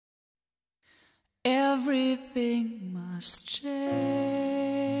everything must change.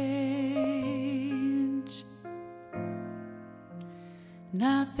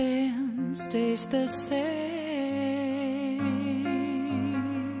 Nothing stays the same.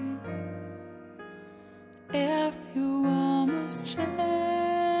 Everyone must change.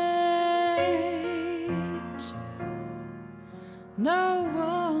 No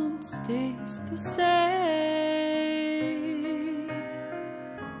one stays the same.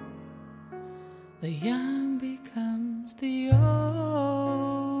 The young becomes the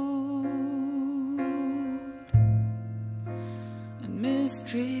old, and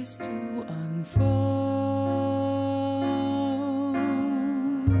mysteries to unfold,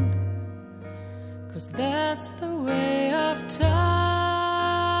 'cause that's the way of time.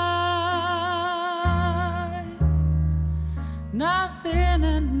 Nothing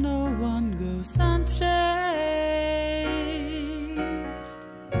and no one goes unchanged.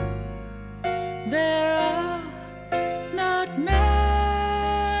 There are not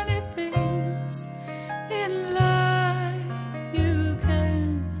many things in life you can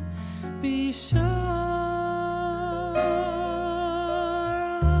be sure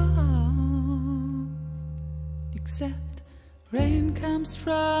of, except rain comes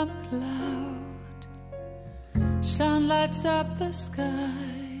from a cloud, sun lights up the sky,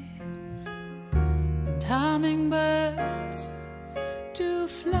 and hummingbirds do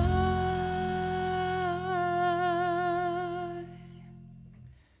fly.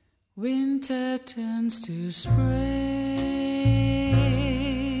 Winter turns to spring,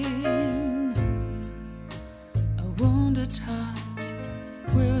 a wounded heart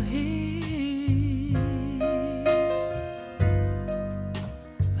will heal,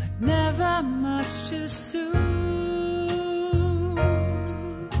 but never much too soon.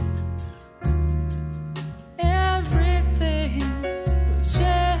 Everything will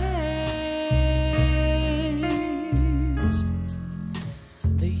change.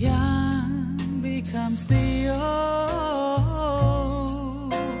 The young becomes the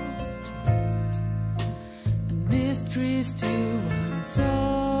old, and mysteries to unfold,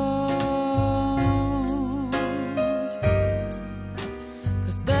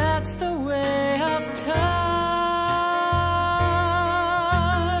 'cause that's the way of time.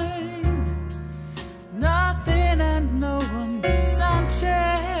 Nothing and no one goes unchanged.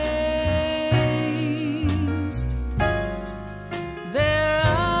 There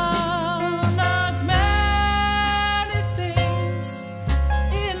are not many things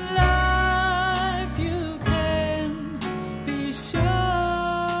in life you can be sure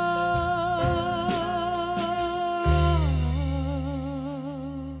of,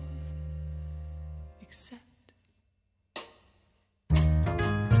 except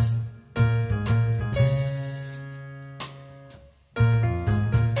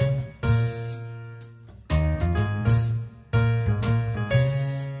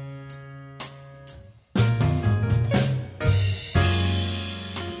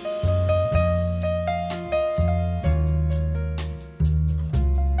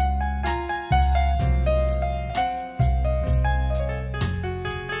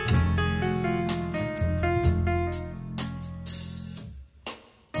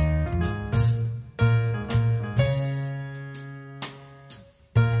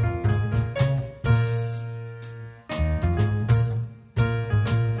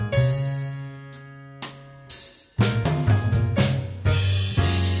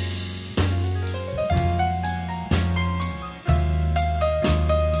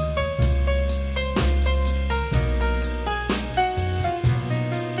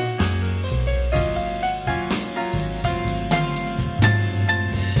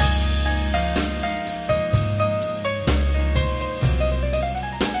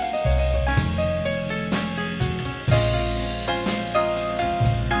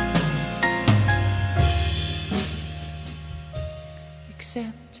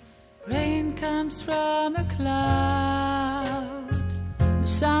rain comes from a cloud, the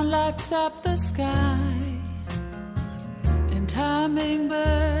sun lights up the sky, and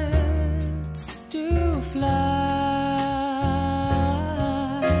hummingbirds do fly.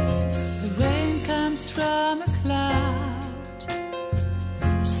 The rain comes from a cloud,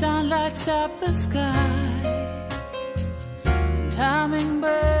 the sun lights up the sky, and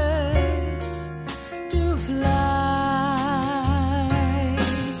hummingbirds do fly,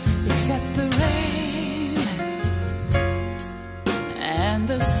 except the rain and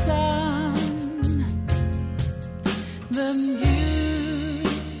the sun.